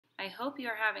I hope you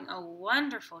are having a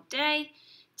wonderful day.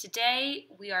 Today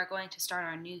we are going to start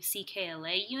our new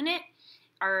CKLA unit.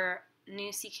 Our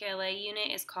new CKLA unit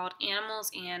is called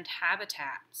Animals and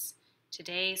Habitats.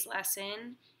 Today's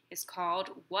lesson is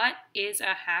called What is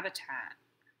a Habitat?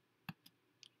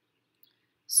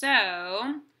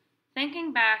 So,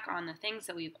 thinking back on the things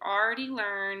that we've already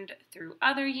learned through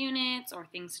other units or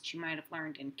things that you might have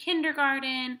learned in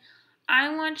kindergarten,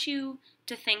 I want you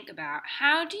to think about,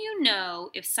 how do you know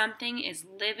if something is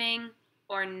living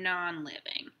or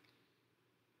non-living?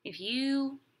 If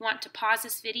you want to pause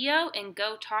this video and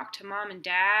go talk to mom and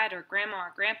dad or grandma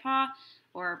or grandpa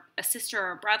or a sister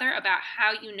or a brother about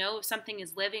how you know if something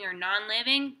is living or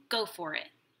non-living, go for it.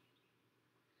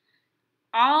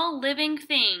 All living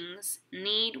things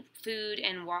need food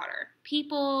and water.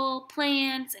 People,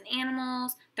 plants, and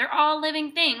animals, they're all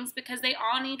living things because they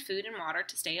all need food and water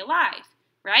to stay alive,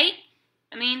 right?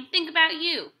 I mean, think about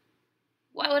you.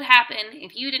 What would happen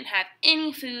if you didn't have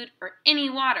any food or any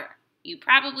water? You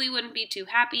probably wouldn't be too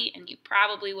happy, and you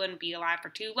probably wouldn't be alive for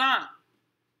too long.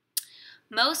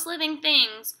 Most living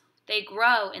things, they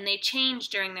grow and they change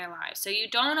during their lives, so you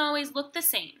don't always look the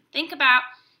same. Think about,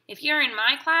 if you're in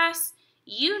my class,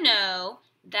 you know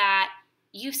that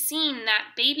you've seen that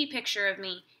baby picture of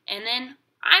me, and then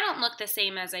I don't look the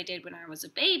same as I did when I was a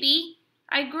baby.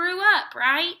 I grew up,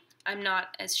 right? I'm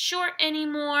not as short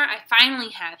anymore. I finally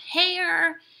have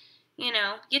hair. You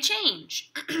know, you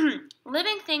change.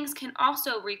 Living things can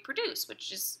also reproduce,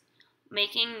 which is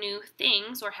making new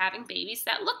things or having babies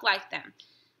that look like them.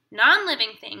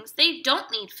 Non-living things, they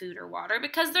don't need food or water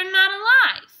because they're not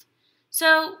alive.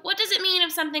 So what does it mean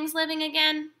if something's living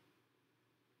again?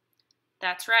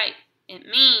 That's right. It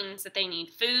means that they need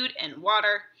food and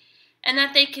water, and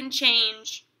that they can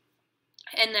change,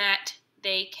 and that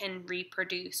they can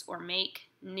reproduce or make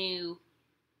new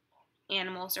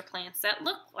animals or plants that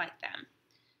look like them.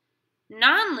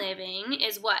 Non-living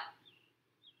is what?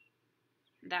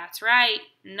 That's right.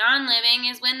 Non-living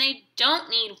is when they don't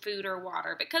need food or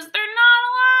water because they're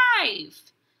not alive.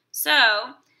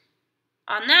 So,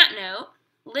 on that note,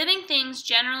 living things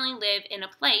generally live in a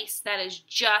place that is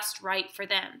just right for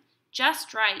them.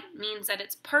 Just right means that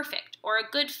it's perfect or a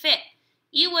good fit.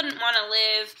 You wouldn't want to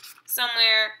live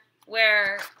somewhere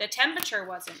where the temperature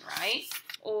wasn't right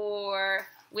or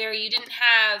where you didn't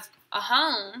have a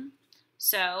home.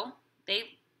 So,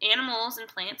 animals and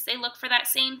plants, they look for that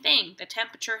same thing. The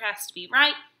temperature has to be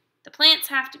right, the plants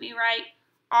have to be right,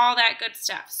 all that good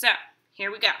stuff. So,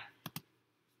 here we go.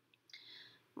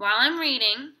 While I'm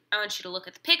reading, I want you to look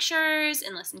at the pictures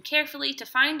and listen carefully to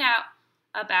find out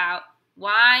about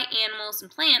why animals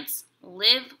and plants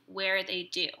live where they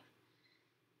do.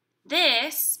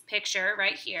 This picture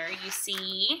right here, you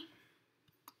see,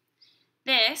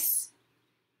 this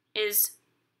is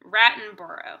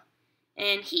Rattenborough,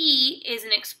 and he is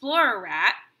an explorer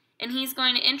rat, and he's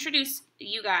going to introduce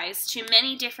you guys to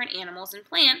many different animals and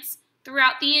plants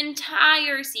throughout the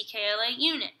entire CKLA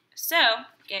unit. So,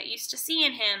 get used to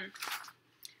seeing him.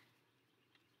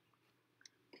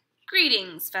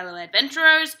 Greetings, fellow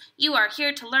adventurers. You are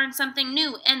here to learn something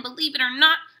new, and believe it or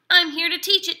not, I'm here to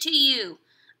teach it to you.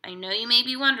 I know you may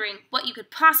be wondering what you could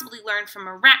possibly learn from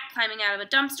a rat climbing out of a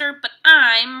dumpster, but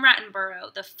I'm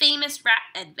Rattenborough, the famous rat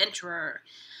adventurer.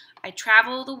 I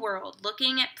travel the world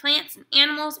looking at plants and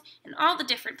animals in all the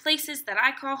different places that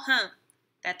I call home,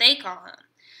 that they call home.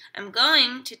 I'm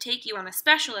going to take you on a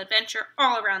special adventure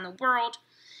all around the world.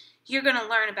 You're going to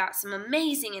learn about some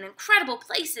amazing and incredible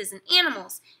places and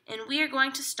animals, and we are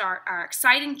going to start our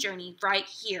exciting journey right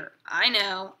here. I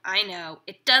know.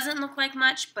 It doesn't look like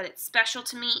much, but it's special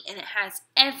to me, and it has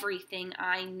everything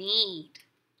I need.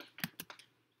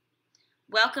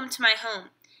 Welcome to my home.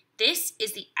 This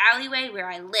is the alleyway where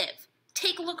I live.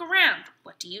 Take a look around.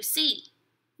 What do you see?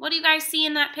 What do you guys see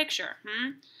in that picture?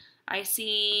 I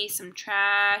see some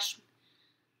trash,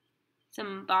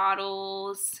 some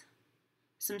bottles,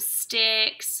 some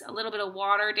sticks, a little bit of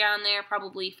water down there,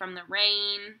 probably from the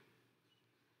rain.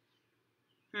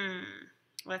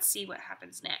 Let's see what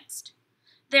happens next.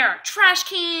 There are trash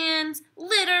cans,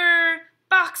 litter,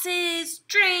 boxes,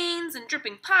 drains, and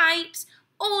dripping pipes,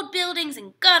 old buildings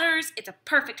and gutters. It's a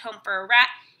perfect home for a rat.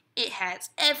 It has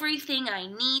everything I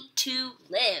need to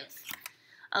live.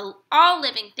 All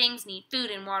living things need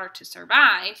food and water to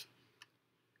survive.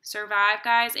 Survive,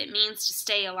 guys, it means to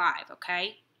stay alive,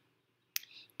 okay?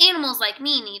 Animals like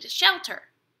me need a shelter.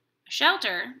 A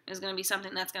shelter is going to be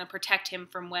something that's going to protect him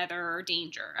from weather or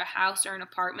danger. A house or an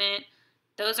apartment,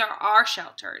 those are our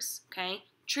shelters, okay?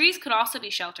 Trees could also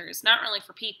be shelters, not really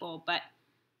for people, but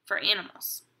for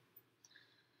animals.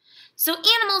 So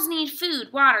animals need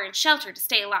food, water, and shelter to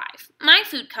stay alive. My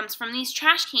food comes from these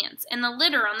trash cans and the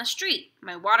litter on the street.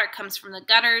 My water comes from the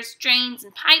gutters, drains,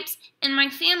 and pipes, and my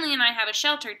family and I have a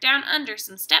shelter down under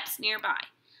some steps nearby.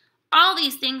 All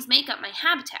these things make up my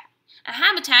habitat. A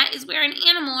habitat is where an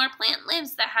animal or plant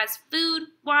lives that has food,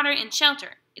 water, and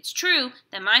shelter. It's true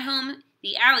that my home,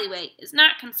 the alleyway, is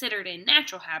not considered a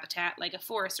natural habitat like a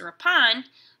forest or a pond,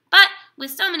 but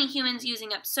with so many humans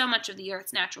using up so much of the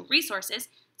Earth's natural resources,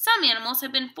 some animals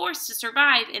have been forced to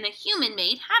survive in a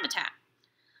human-made habitat.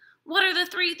 What are the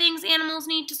 3 things animals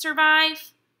need to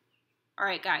survive? All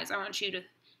right, guys, I want you to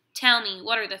tell me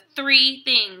what are the 3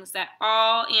 things that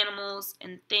all animals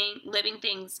and living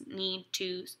things need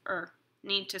to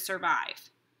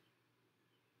survive.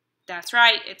 That's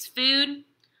right, it's food,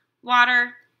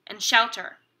 water, and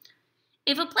shelter.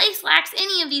 If a place lacks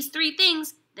any of these 3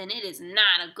 things, then it is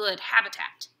not a good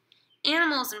habitat.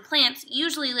 Animals and plants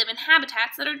usually live in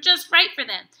habitats that are just right for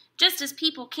them. Just as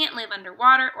people can't live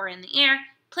underwater or in the air,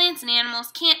 plants and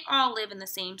animals can't all live in the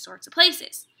same sorts of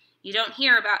places. You don't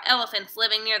hear about elephants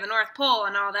living near the North Pole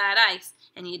and all that ice,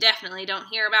 and you definitely don't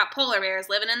hear about polar bears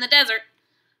living in the desert.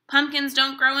 Pumpkins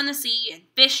don't grow in the sea, and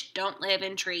fish don't live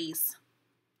in trees.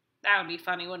 That would be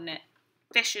funny, wouldn't it?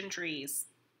 Fish in trees.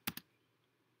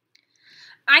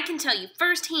 I can tell you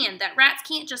firsthand that rats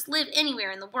can't just live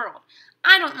anywhere in the world.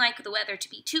 I don't like the weather to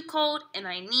be too cold, and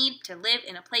I need to live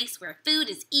in a place where food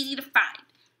is easy to find.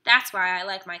 That's why I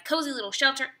like my cozy little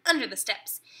shelter under the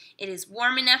steps. It is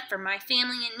warm enough for my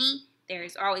family and me. There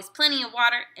is always plenty of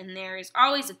water, and there is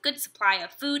always a good supply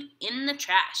of food in the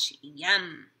trash.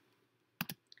 Yum!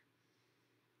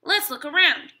 Let's look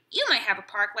around. You might have a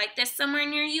park like this somewhere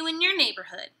near you in your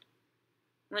neighborhood.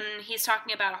 When he's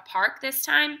talking about a park this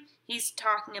time, he's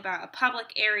talking about a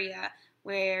public area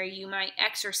where you might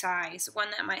exercise, one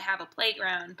that might have a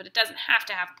playground, but it doesn't have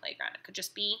to have a playground. It could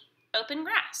just be open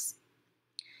grass.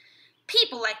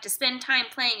 People like to spend time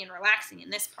playing and relaxing in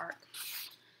this park.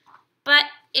 But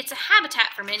it's a habitat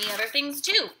for many other things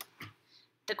too.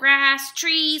 The grass,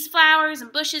 trees, flowers,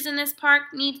 and bushes in this park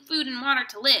need food and water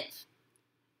to live.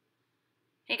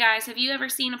 Hey guys, have you ever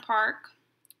seen a park?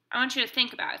 I want you to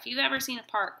think about it. If you've ever seen a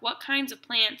park, what kinds of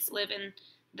plants live in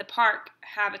the park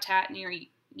habitat near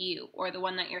you, or the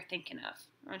one that you're thinking of?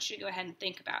 I want you to go ahead and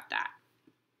think about that.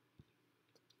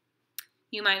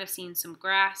 You might have seen some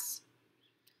grass,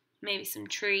 maybe some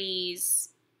trees.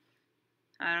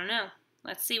 I don't know.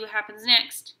 Let's see what happens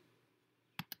next.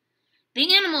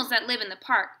 The animals that live in the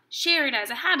park share it as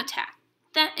a habitat.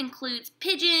 That includes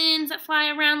pigeons that fly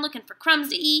around looking for crumbs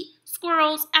to eat,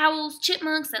 squirrels, owls,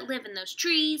 chipmunks that live in those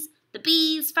trees, the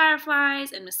bees,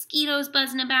 fireflies, and mosquitoes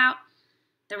buzzing about,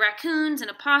 the raccoons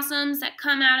and opossums that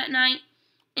come out at night,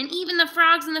 and even the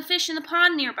frogs and the fish in the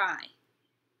pond nearby.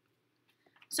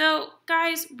 So,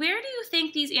 guys, where do you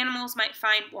think these animals might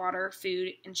find water,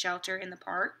 food, and shelter in the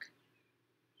park?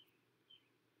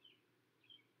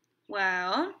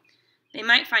 Well, they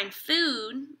might find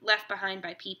food left behind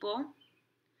by people,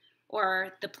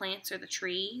 or the plants or the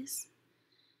trees.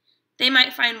 They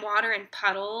might find water in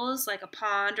puddles, like a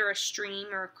pond or a stream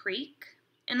or a creek.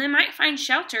 And they might find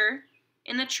shelter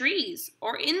in the trees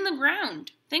or in the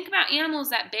ground. Think about animals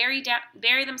that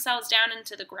bury themselves down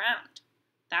into the ground.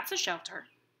 That's a shelter.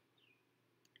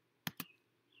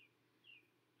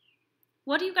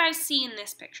 What do you guys see in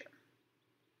this picture?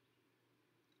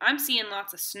 I'm seeing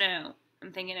lots of snow.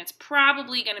 I'm thinking it's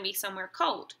probably going to be somewhere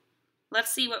cold.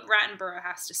 Let's see what Rattenborough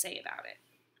has to say about it.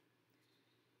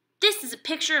 This is a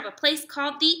picture of a place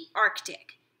called the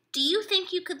Arctic. Do you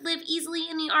think you could live easily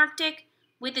in the Arctic,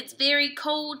 with its very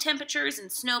cold temperatures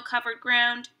and snow-covered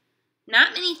ground?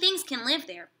 Not many things can live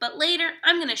there, but later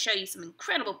I'm going to show you some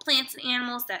incredible plants and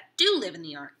animals that do live in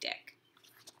the Arctic.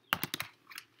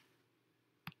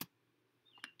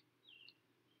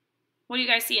 What do you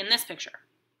guys see in this picture?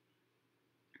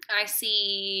 I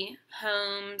see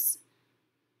homes.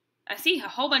 I see a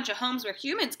whole bunch of homes where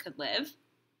humans could live,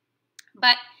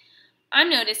 but I'm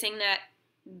noticing that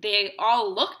they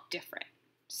all look different.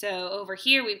 So over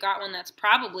here we've got one that's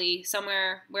probably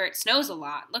somewhere where it snows a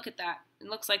lot. Look at that. It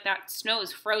looks like that snow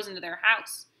is frozen to their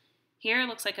house. Here it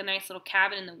looks like a nice little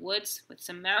cabin in the woods with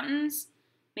some mountains,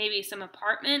 maybe some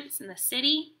apartments in the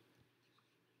city.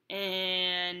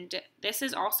 And this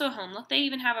is also a home. Look, they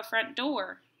even have a front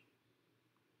door.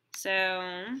 So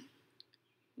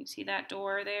you see that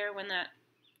door there when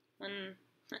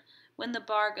the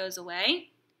bar goes away.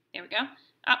 There we go.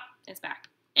 Oh, it's back.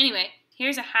 Anyway,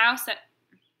 here's a house that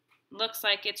looks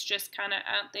like it's just kind of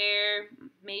out there.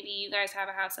 Maybe you guys have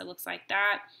a house that looks like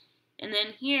that. And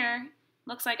then here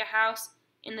looks like a house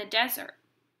in the desert.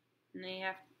 And they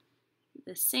have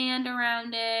the sand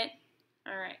around it.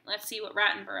 All right, let's see what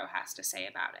Rattenborough has to say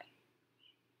about it.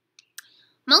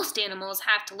 Most animals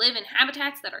have to live in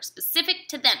habitats that are specific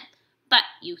to them, but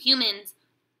you humans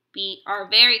are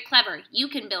very clever. You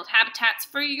can build habitats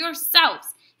for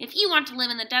yourselves. If you want to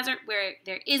live in the desert where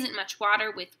there isn't much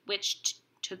water with which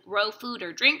to grow food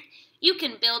or drink, you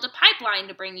can build a pipeline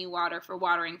to bring you water for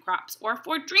watering crops or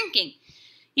for drinking.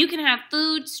 You can have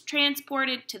foods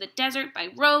transported to the desert by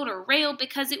road or rail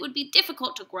because it would be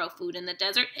difficult to grow food in the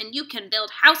desert, and you can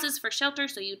build houses for shelter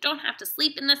so you don't have to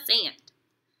sleep in the sand.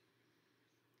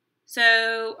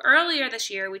 So earlier this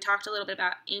year, we talked a little bit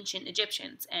about ancient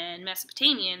Egyptians and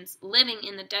Mesopotamians living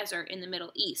in the desert in the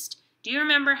Middle East. Do you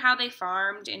remember how they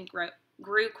farmed and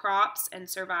grew crops and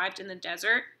survived in the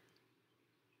desert?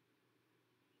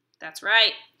 That's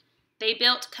right. They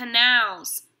built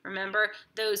canals. Remember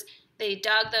those? They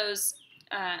dug those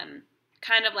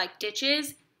kind of like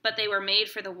ditches, but they were made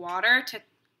for the water.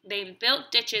 They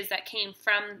built ditches that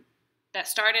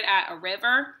started at a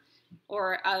river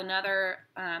or another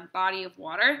body of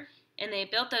water, and they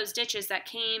built those ditches that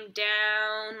came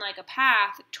down like a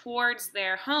path towards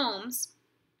their homes,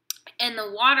 and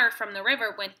the water from the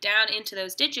river went down into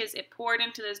those ditches. It poured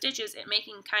into those ditches, it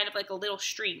making kind of like a little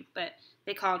stream, but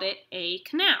they called it a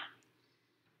canal.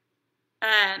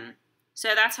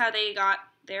 So that's how they got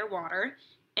their water,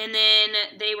 and then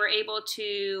they were able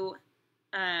to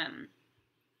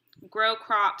grow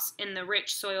crops in the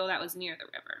rich soil that was near the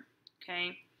river.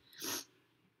 Okay.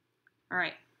 All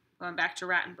right, going back to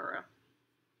Rattenborough.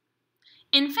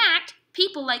 In fact,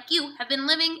 people like you have been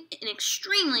living in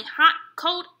extremely hot,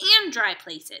 cold, and dry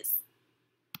places.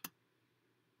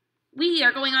 We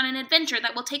are going on an adventure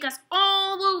that will take us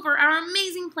all over our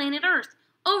amazing planet Earth.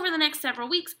 Over the next several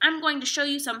weeks, I'm going to show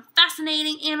you some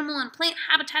fascinating animal and plant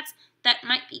habitats that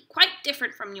might be quite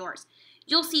different from yours.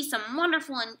 You'll see some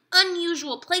wonderful and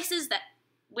unusual places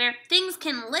where things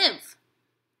can live.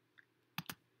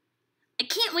 I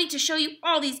can't wait to show you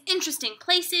all these interesting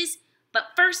places,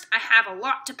 but first I have a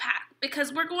lot to pack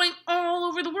because we're going all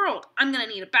over the world. I'm going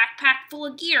to need a backpack full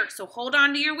of gear, so hold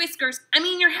on to your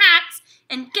your hats,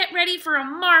 and get ready for a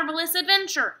marvelous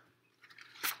adventure.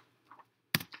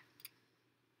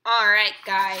 Alright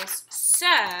guys,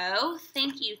 so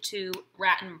thank you to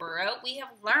Rattenborough. We have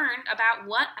learned about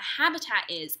what a habitat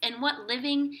is and what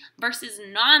living versus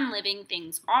non-living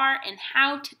things are and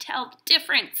how to tell the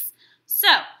difference.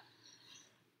 So,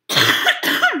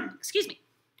 excuse me.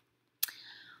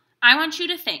 I want you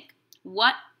to think,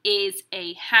 what is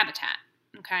a habitat?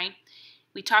 Okay?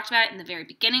 We talked about it in the very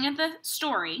beginning of the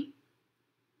story,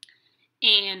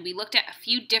 and we looked at a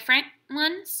few different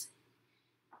ones.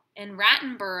 In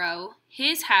Rattenborough,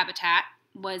 his habitat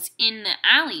was in the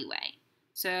alleyway.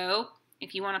 So,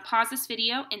 if you want to pause this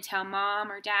video and tell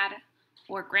mom or dad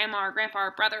or grandma or grandpa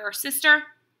or brother or sister,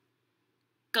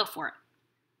 go for it.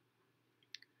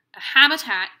 A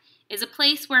habitat is a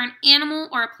place where an animal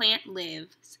or a plant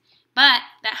lives, but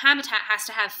that habitat has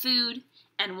to have food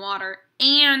and water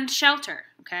and shelter,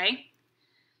 okay?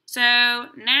 So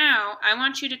now I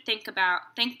want you to think back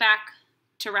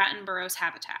to Rattenborough's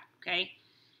habitat, okay?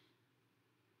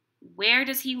 Where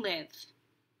does he live?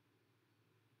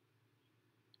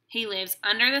 He lives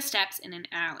under the steps in an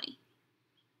alley.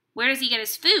 Where does he get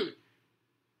his food?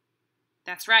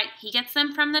 That's right, he gets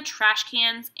them from the trash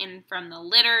cans and from the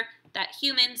litter that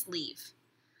humans leave.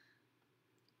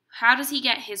 How does he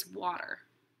get his water?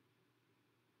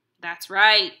 That's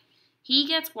right, he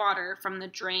gets water from the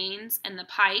drains and the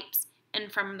pipes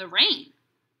and from the rain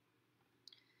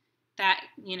that,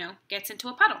 gets into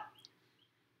a puddle.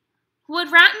 Would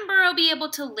Rattenborough be able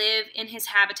to live in his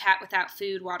habitat without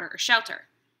food, water, or shelter?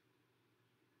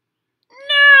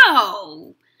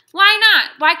 No! Why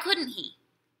not? Why couldn't he?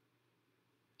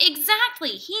 Exactly.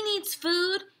 He needs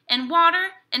food and water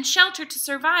and shelter to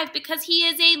survive because he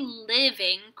is a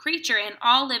living creature, and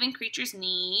all living creatures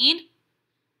need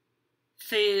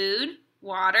food,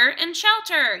 water, and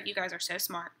shelter. You guys are so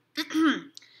smart.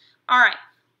 All right.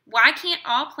 Why can't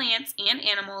all plants and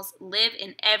animals live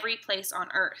in every place on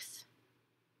Earth?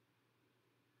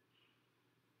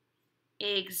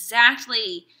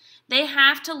 Exactly. They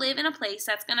have to live in a place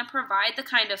that's going to provide the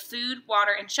kind of food,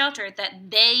 water, and shelter that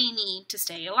they need to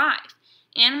stay alive.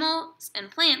 Animals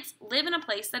and plants live in a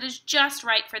place that is just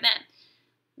right for them.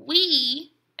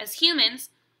 We, as humans,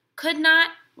 could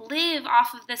not live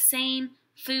off of the same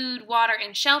food, water,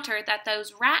 and shelter that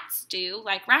those rats do,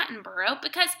 like Rattenborough,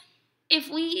 because if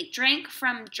we drank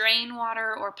from drain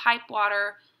water or pipe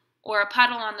water or a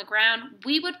puddle on the ground,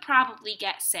 we would probably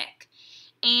get sick.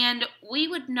 And we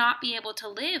would not be able to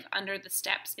live under the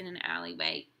steps in an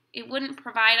alleyway. It wouldn't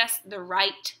provide us the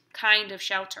right kind of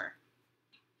shelter.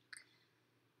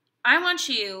 I want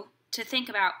you to think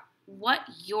about what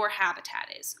your habitat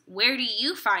is. Where do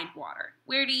you find water?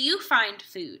 Where do you find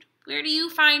food? Where do you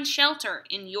find shelter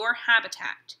in your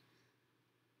habitat?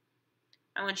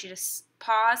 I want you to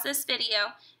pause this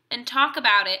video and talk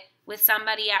about it with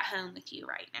somebody at home with you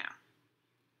right now.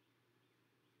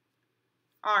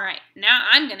 All right, now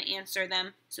I'm going to answer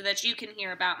them so that you can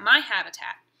hear about my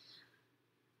habitat.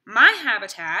 My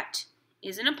habitat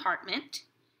is an apartment,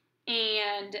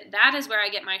 and that is where I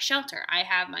get my shelter. I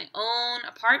have my own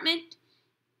apartment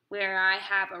where I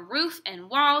have a roof and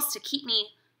walls to keep me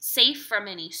safe from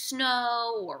any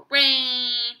snow or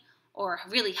rain or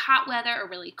really hot weather or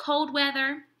really cold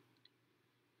weather.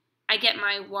 I get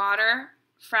my water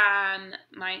from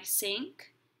my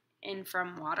sink and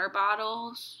from water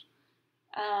bottles.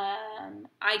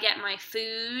 I get my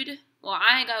food. Well,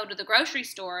 I go to the grocery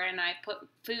store and I put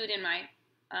food in my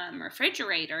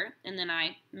refrigerator, and then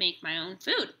I make my own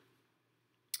food.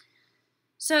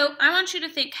 So I want you to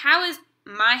think, how is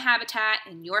my habitat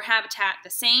and your habitat the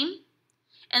same?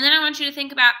 And then I want you to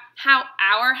think about how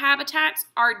our habitats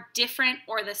are different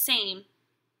or the same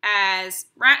as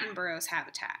Rattenborough's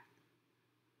habitat.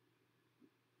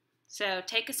 So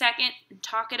take a second and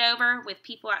talk it over with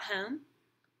people at home.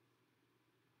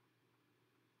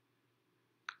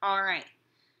 All right.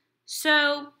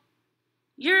 So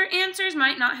your answers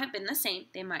might not have been the same.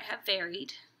 They might have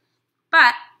varied.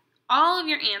 But all of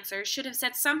your answers should have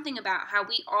said something about how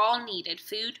we all needed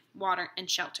food, water, and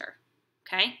shelter.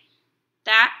 Okay?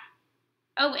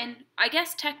 And I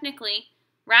guess technically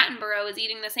Rattenborough is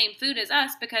eating the same food as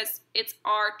us because it's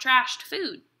our trashed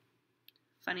food.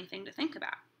 Funny thing to think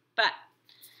about. But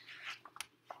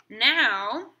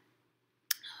now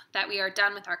that we are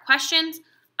done with our questions,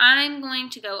 I'm going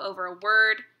to go over a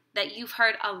word that you've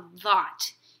heard a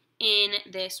lot in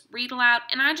this read aloud,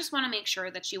 and I just want to make sure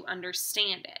that you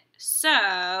understand it.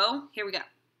 So, here we go.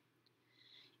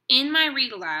 In my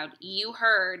read aloud, you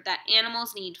heard that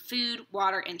animals need food,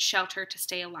 water, and shelter to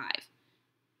stay alive.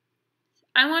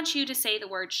 I want you to say the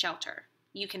word shelter.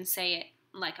 You can say it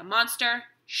like a monster,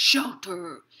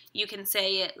 shelter. You can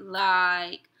say it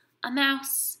like a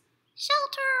mouse,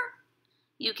 shelter.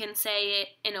 You can say it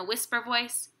in a whisper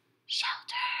voice,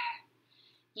 shelter.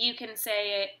 You can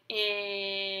say it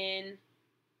in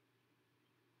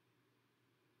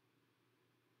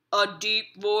a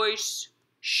deep voice,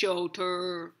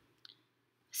 shelter.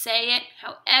 Say it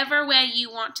however way you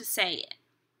want to say it.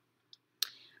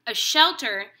 A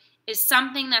shelter is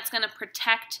something that's going to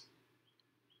protect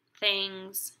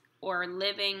things or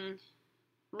living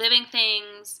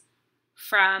things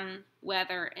from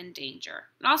weather and danger.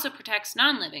 It also protects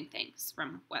non-living things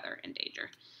from weather and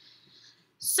danger.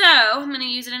 So, I'm going to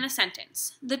use it in a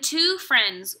sentence. The two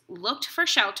friends looked for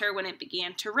shelter when it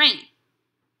began to rain.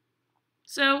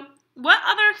 So, what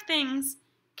other things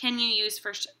can you use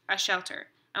for a shelter?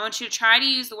 I want you to try to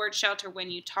use the word shelter when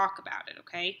you talk about it,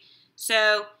 okay?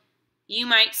 So, you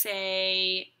might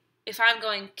say, if I'm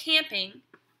going camping,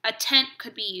 a tent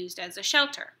could be used as a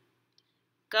shelter.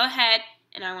 Go ahead,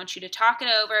 and I want you to talk it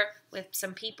over with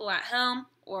some people at home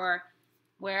or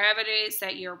wherever it is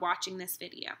that you're watching this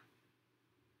video.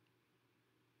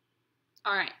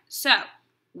 All right, so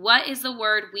what is the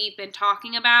word we've been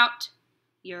talking about?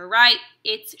 You're right,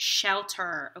 it's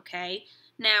shelter, okay?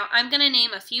 Now, I'm going to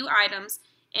name a few items,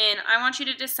 and I want you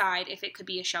to decide if it could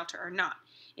be a shelter or not.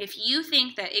 If you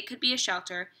think that it could be a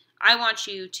shelter, I want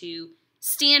you to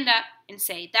stand up and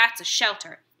say, that's a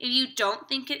shelter. If you don't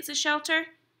think it's a shelter,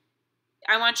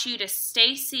 I want you to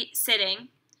stay sitting,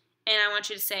 and I want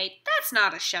you to say, that's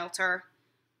not a shelter.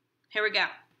 Here we go.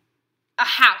 A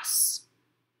house.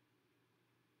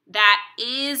 That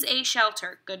is a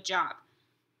shelter. Good job.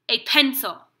 A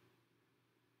pencil.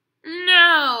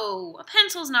 No, a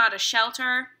pencil's not a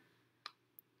shelter.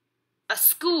 A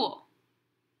school.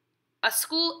 A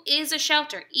school is a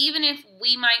shelter. Even if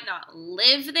we might not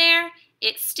live there,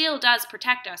 it still does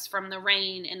protect us from the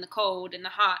rain and the cold and the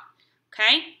hot.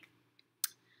 Okay?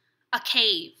 A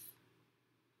cave.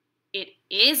 It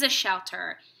is a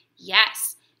shelter.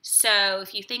 Yes. So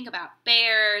if you think about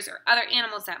bears or other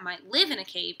animals that might live in a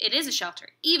cave, it is a shelter,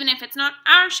 even if it's not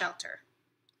our shelter.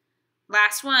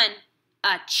 Last one,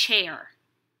 a chair.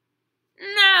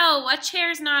 No, a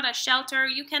chair's not a shelter.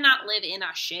 You cannot live in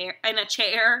a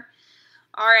chair.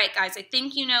 All right, guys, I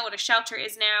think you know what a shelter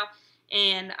is now,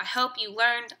 and I hope you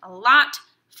learned a lot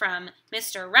from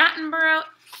Mr. Rattenborough.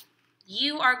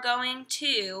 You are going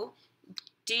to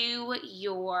do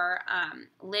your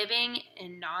living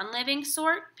and non-living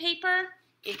sort paper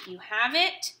if you have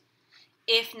it.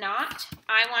 If not,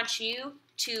 I want you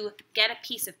to get a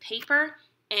piece of paper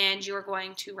and you're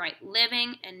going to write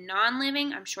living and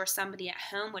non-living. I'm sure somebody at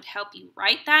home would help you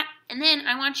write that. And then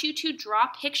I want you to draw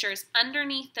pictures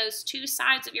underneath those two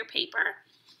sides of your paper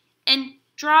and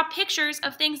draw pictures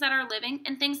of things that are living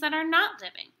and things that are not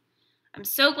living. I'm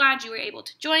so glad you were able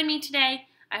to join me today.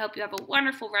 I hope you have a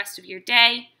wonderful rest of your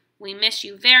day. We miss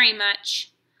you very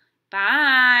much.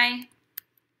 Bye.